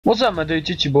What's up, my dude?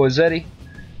 It's your boy Zeddy.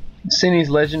 Seen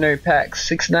these legendary packs,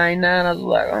 $6.99. I was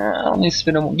like, I don't need to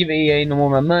spend, give EA no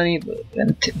more of my money, but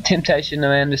then temptation,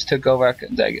 man, just took over. I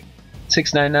couldn't take it.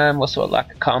 $6.99. What's what,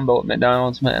 like a combo at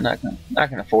McDonald's, man? I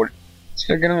can afford it.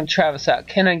 So figured I'm gonna try this out.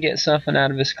 Can I get something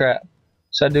out of this crap?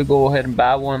 So I do go ahead and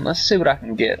buy one. Let's see what I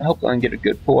can get. Hopefully I can get a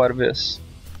good pull out of this.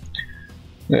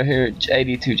 We're here,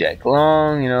 82 Jack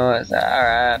Long. You know, that's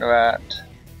alright.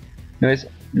 Anyways.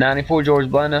 94 George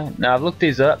Blenda. Now I've looked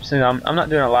these up, so I'm not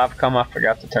doing a live com. I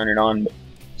forgot to turn it on,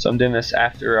 so I'm doing this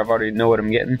after I've already know what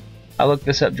I'm getting. I looked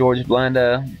this up, George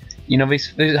Blenda. You know, these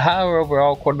higher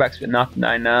overall quarterbacks get knocked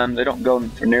 99. They don't go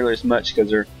for nearly as much because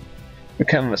they're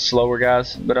kind of the slower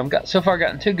guys. But so far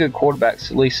gotten two good quarterbacks,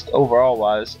 at least overall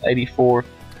wise. 84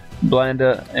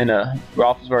 Blenda and a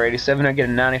Roethlisberger 87. I get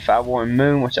a 95 Warren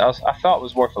Moon, which I thought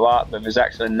was worth a lot, but if it's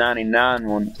actually a 99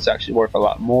 one, it's actually worth a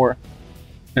lot more.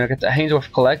 And I got the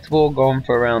Hainsworth collectible going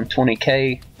for around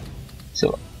 20k,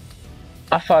 so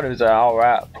I thought it was an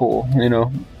alright pull. You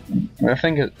know, I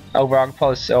think overall I could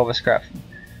probably sell this crap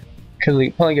because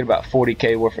we probably get about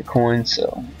 40k worth of coins.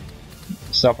 So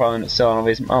I'll probably end up selling all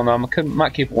these. I don't know. I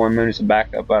might keep Warren Moon as a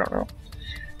backup. I don't know.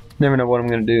 Never know what I'm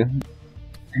gonna do.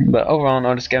 But overall,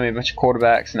 I just got me a bunch of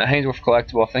quarterbacks, and the Hainsworth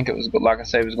collectible, I think it was, like I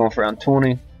said, it was going for around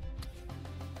 20.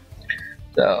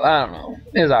 So I don't know.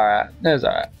 It was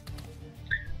alright.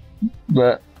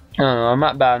 But I don't know, I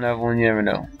might buy another one, you never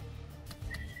know.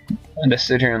 I just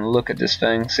sit here and look at this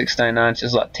thing. $6.99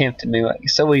 just like tempting me. Like,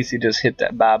 it's so easy to just hit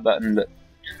that buy button. But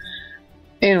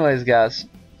anyways, guys,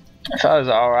 I thought it was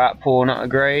an alright pull. Not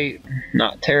great,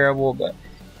 not terrible, but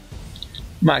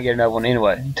might get another one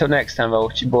anyway. Until next time, though,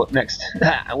 it's your boy.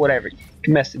 Whatever,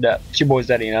 you messed it up. It's your boy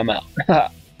Zeddy, and I'm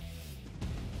out.